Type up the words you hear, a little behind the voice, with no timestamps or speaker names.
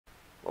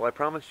Well, I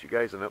promised you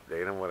guys an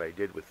update on what I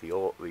did with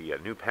the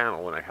new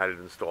panel when I had it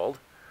installed.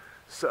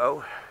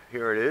 So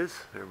here it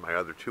is. There are my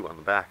other two on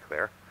the back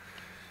there.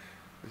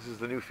 This is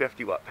the new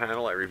 50-watt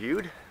panel I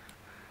reviewed.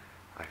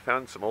 I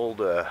found some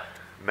old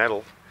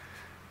metal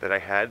that I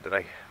had that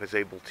I was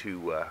able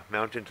to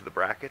mount into the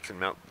brackets and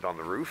mount it on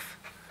the roof.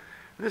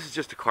 And this is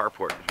just a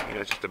carport.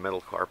 It's just a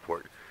metal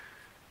carport.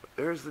 But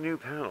there's the new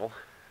panel.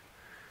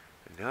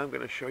 And now I'm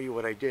going to show you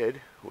what I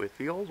did with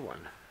the old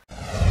one.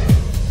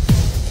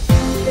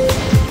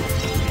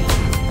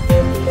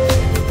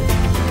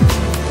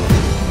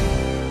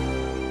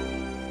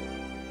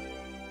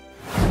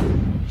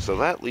 So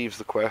that leaves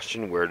the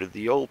question, where did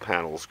the old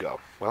panels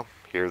go? Well,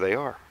 here they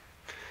are.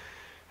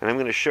 And I'm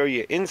going to show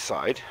you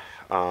inside.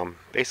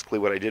 Basically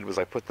what I did was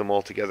I put them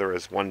all together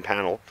as one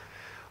panel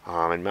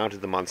and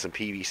mounted them on some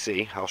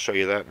PVC. I'll show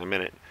you that in a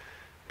minute.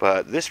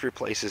 But this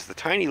replaces the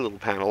tiny little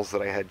panels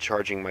that I had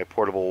charging my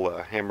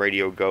portable Ham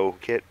Radio Go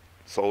kit,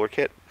 solar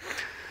kit.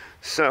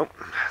 So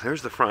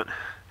there's the front.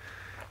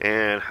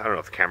 And I don't know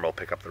if the camera will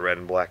pick up the red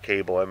and black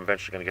cable. I'm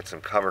eventually going to get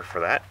some cover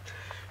for that.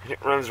 And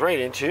it runs right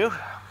into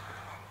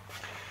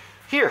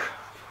here.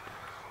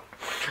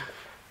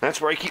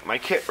 That's where I keep my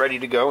kit ready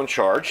to go and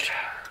charged.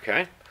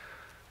 Okay.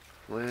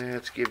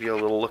 Let's give you a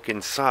little look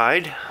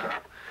inside.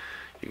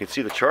 You can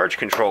see the charge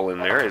control in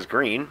there is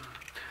green.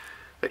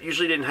 That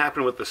usually didn't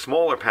happen with the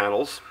smaller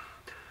panels,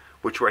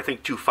 which were I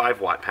think two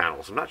 5-watt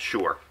panels. I'm not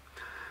sure.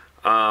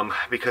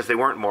 Because they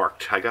weren't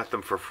marked. I got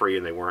them for free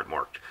and they weren't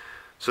marked.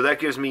 So that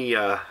gives me,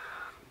 that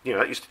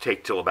used to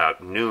take till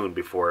about noon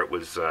before it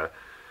was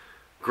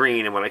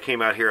green. And when I came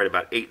out here at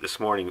about 8 this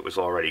morning, it was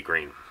already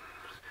green.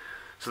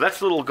 So that's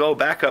the little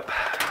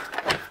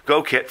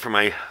Go kit for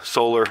my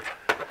solar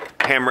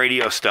ham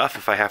radio stuff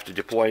if I have to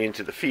deploy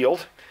into the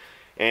field.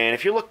 And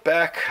if you look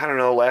back, I don't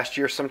know, last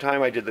year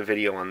sometime I did the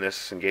video on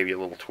this and gave you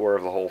a little tour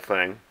of the whole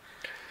thing.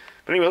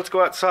 But anyway, let's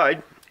go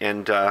outside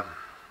and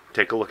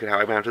take a look at how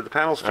I mounted the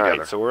panels together.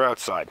 Alright, so we're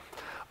outside.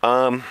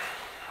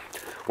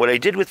 What I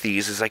did with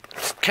these is I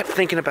kept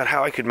thinking about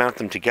how I could mount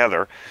them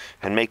together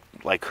and make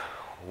like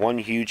one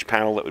huge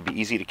panel that would be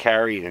easy to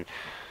carry and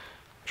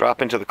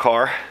drop into the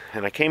car,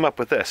 and I came up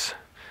with this.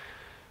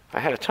 I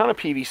had a ton of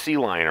PVC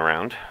lying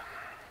around,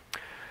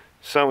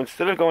 so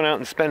instead of going out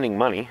and spending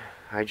money,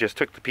 I just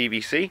took the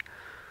PVC,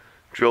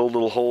 drilled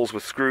little holes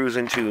with screws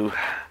into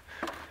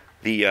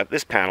the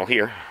this panel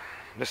here.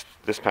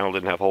 This panel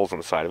didn't have holes on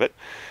the side of it,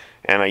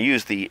 and I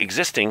used the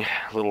existing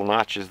little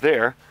notches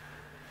there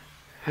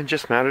and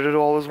just mounted it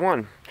all as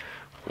one.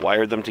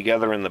 Wired them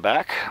together in the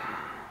back.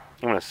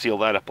 I'm going to seal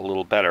that up a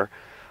little better,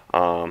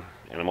 and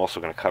I'm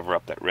also going to cover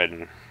up that red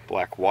and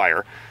black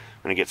wire.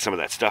 I'm going to get some of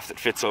that stuff that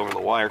fits over the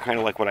wire, kind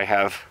of like what I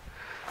have.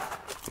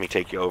 Let me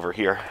take you over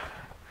here.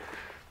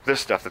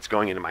 This stuff that's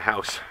going into my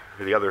house,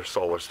 or the other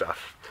solar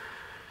stuff.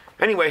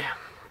 Anyway,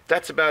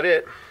 that's about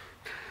it.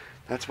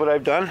 That's what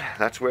I've done.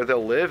 That's where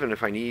they'll live, and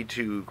if I need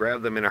to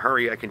grab them in a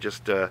hurry, I can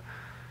just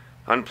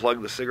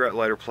unplug the cigarette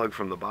lighter plug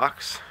from the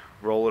box,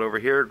 roll it over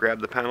here, grab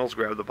the panels,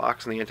 grab the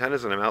box and the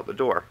antennas, and I'm out the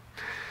door.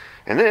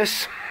 And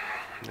this,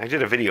 I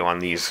did a video on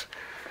these,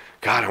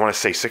 God, I want to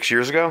say 6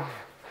 years ago.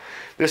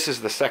 This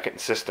is the second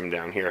system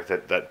down here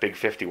that big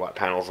 50-watt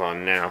panel's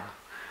on now.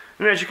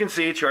 And as you can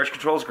see, charge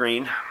control's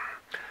green.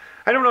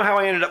 I don't know how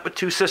I ended up with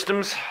two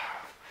systems.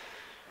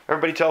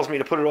 Everybody tells me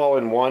to put it all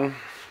in one.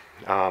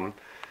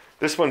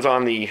 This one's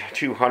on the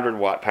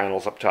 200-watt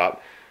panels up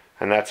top,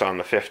 and that's on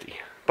the 50.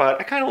 But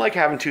I kind of like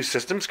having two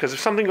systems, because if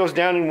something goes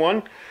down in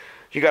one,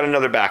 you got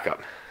another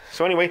backup.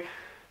 So anyway,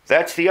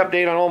 that's the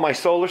update on all my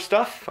solar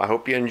stuff. I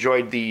hope you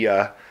enjoyed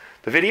the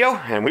video,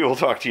 and we will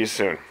talk to you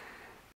soon.